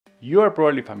You are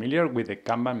probably familiar with the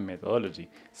Kanban methodology,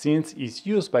 since it's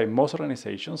used by most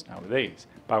organizations nowadays.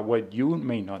 But what you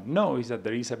may not know is that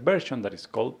there is a version that is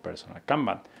called Personal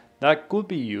Kanban that could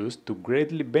be used to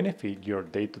greatly benefit your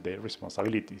day-to-day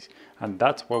responsibilities. And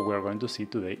that's what we're going to see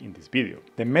today in this video.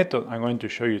 The method I'm going to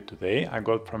show you today I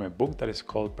got from a book that is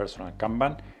called Personal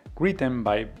Kanban, written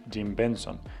by Jim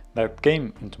Benson, that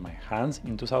came into my hands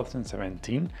in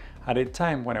 2017 at a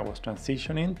time when I was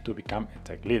transitioning to become a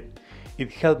tech lead.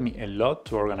 It helped me a lot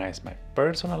to organize my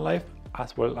personal life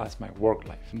as well as my work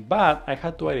life. But I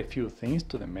had to add a few things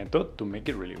to the method to make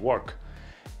it really work.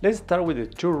 Let's start with the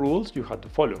 2 rules you have to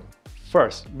follow.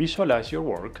 First, visualize your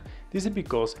work. This is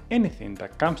because anything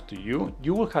that comes to you,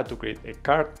 you will have to create a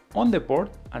card on the board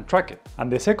and track it.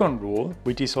 And the second rule,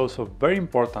 which is also very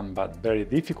important but very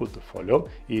difficult to follow,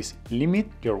 is limit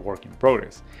your work in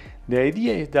progress. The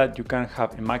idea is that you can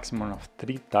have a maximum of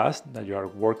 3 tasks that you are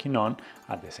working on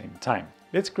at the same time.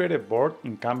 Let's create a board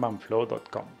in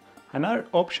kanbanflow.com. Another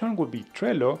option would be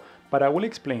Trello, but I will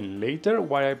explain later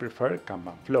why I prefer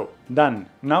Kanban Flow. Done.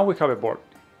 Now we have a board.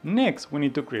 Next, we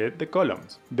need to create the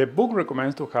columns. The book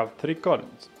recommends to have 3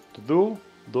 columns: to do,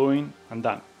 doing, and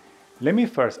done. Let me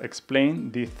first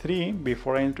explain the 3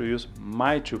 before I introduce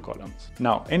my 2 columns.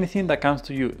 Now, anything that comes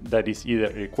to you that is either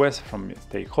a request from a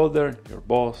stakeholder, your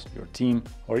boss, your team,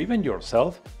 or even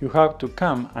yourself, you have to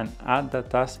come and add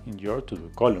that task in your to-do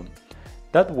column.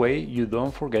 That way, you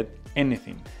don't forget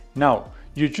anything. Now,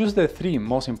 you choose the 3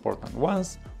 most important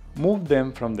ones, move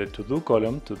them from the to-do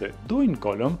column to the doing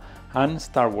column, and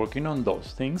start working on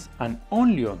those things and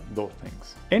only on those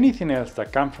things. Anything else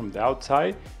that comes from the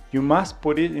outside, you must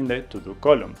put it in the to-do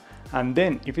column. And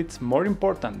then, if it's more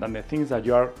important than the things that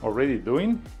you are already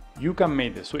doing, you can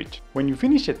make the switch. When you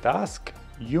finish a task,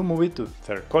 you move it to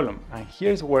the 3rd column. And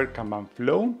here's where Kanban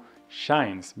Flow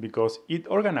shines, because it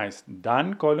organizes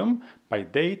done column by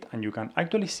date and you can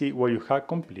actually see what you have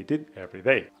completed every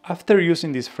day. After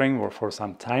using this framework for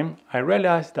some time, I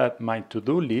realized that my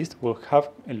to-do list will have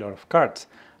a lot of cards,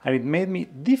 and it made me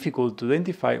difficult to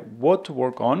identify what to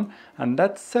work on, and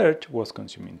that search was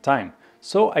consuming time.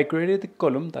 So I created a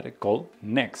column that I call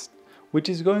Next, which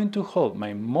is going to hold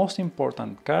my most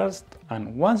important cards,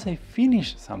 and once I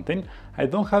finish something, I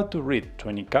don't have to read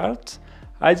 20 cards.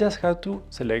 I just have to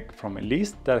select from a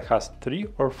list that has 3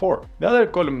 or 4. The other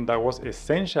column that was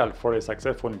essential for a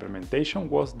successful implementation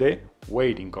was the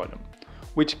waiting column,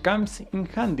 which comes in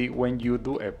handy when you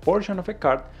do a portion of a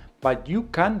card, but you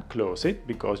can't close it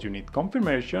because you need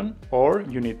confirmation or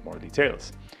you need more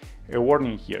details. A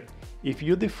warning here: if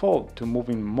you default to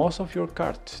moving most of your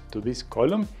cards to this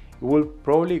column, it will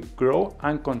probably grow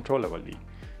uncontrollably.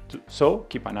 So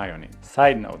keep an eye on it.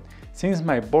 Side note: since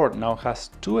my board now has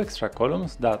 2 extra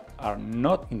columns that are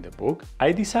not in the book,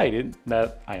 I decided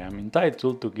that I am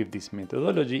entitled to give this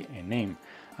methodology a name.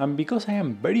 And because I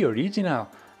am very original,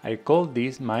 I call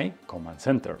this my command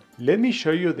center. Let me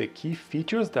show you the key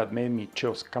features that made me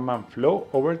choose Kanban Flow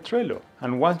over Trello.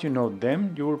 And once you know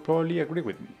them, you will probably agree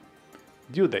with me.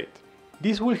 Due date.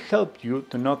 This will help you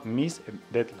to not miss a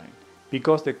deadline,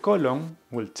 because the column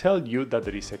will tell you that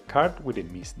there is a card with a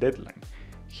missed deadline.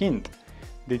 Hint: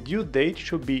 the due date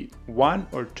should be 1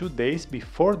 or 2 days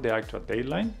before the actual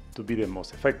deadline to be the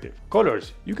most effective.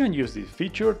 Colors: you can use this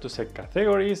feature to set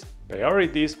categories,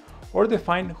 priorities, or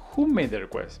define who made the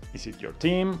request. Is it your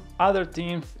team, other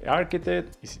teams, the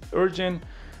architect? Is it urgent?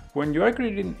 When you are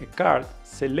creating a card,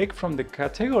 select from the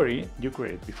category you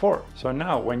created before. So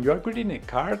now, when you are creating a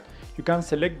card, you can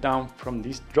select down from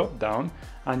this drop down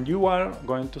and you are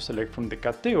going to select from the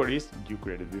categories you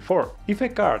created before. If a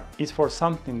card is for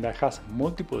something that has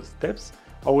multiple steps,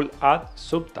 I will add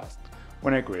subtasks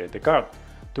when I create the card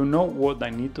to know what I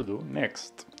need to do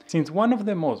next. Since one of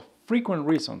the most frequent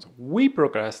reasons we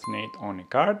procrastinate on a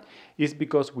card is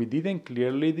because we didn't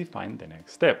clearly define the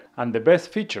next step. And the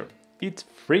best feature: it's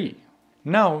free.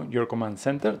 Now your command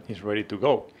center is ready to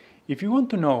go. If you want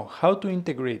to know how to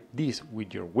integrate this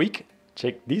with your week,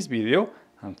 check this video,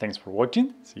 and thanks for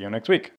watching. See you next week.